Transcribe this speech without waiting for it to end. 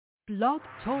Blog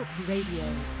Talk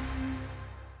Radio.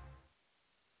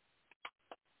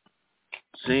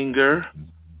 Singer,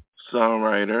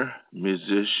 songwriter,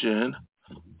 musician,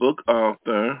 book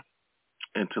author,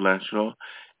 intellectual,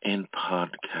 and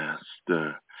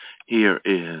podcaster. Here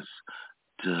is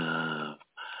Dove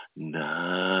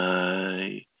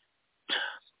Night.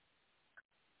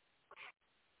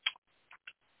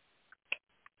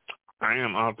 I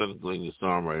am authentically the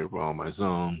songwriter for all my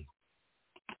songs.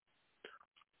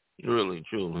 Really,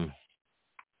 truly.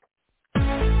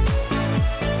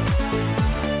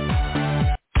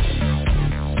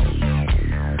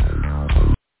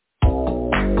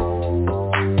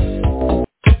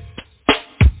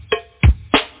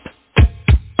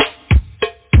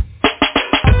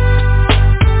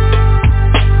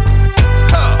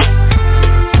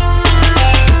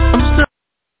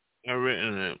 I've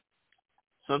written it.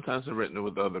 Sometimes I've written it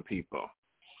with other people.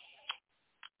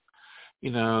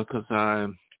 Because I,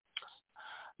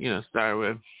 started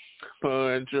with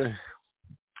poetry.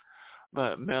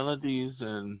 But melodies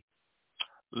and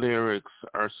lyrics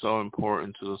are so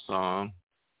important to the song.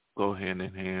 Go hand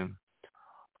in hand.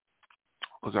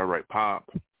 Because I write pop.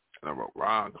 And I wrote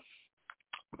rock.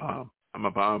 I'm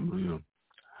a pop.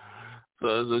 So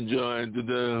it's a joy to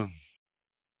do.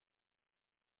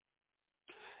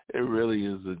 It really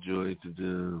is a joy to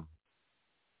do.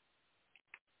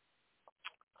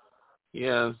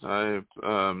 Yes,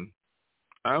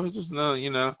 I was just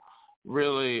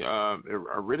really, I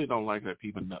really don't like that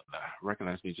people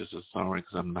recognize me just as a songwriter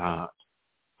because I'm not.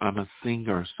 I'm a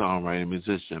singer, songwriter,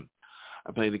 musician.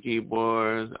 I play the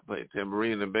keyboards, I play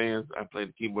tambourine in bands, I play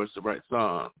the keyboards to write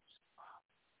songs,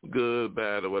 good,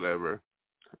 bad, or whatever.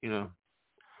 I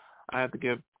have to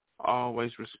give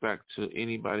always respect to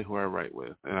anybody who I write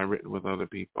with, and I've written with other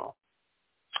people.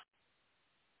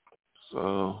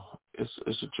 So it's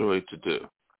a joy to do.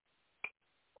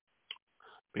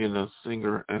 Being a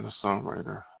singer and a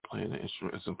songwriter, playing an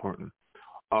instrument is important.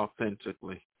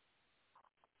 Authentically.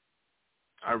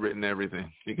 I've written everything.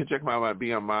 You can check my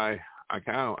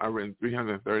account. I've written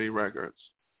 330 records.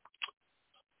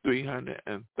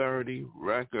 330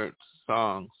 records,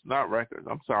 songs, not records.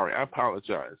 I'm sorry. I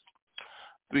apologize.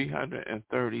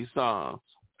 330 songs.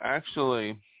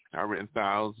 Actually, I've written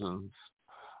thousands,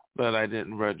 but I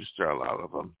didn't register a lot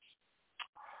of them.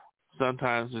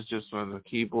 Sometimes it's just on the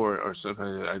keyboard, or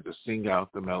sometimes I just sing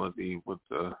out the melody with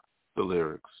the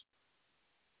lyrics.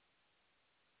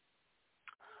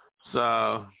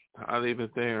 So I'll leave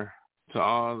it there to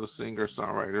all the singers,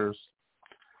 songwriters,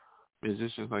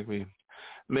 musicians like me.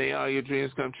 May all your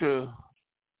dreams come true.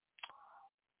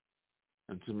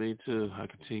 And to me, too, I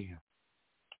continue.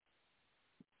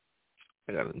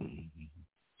 I got it.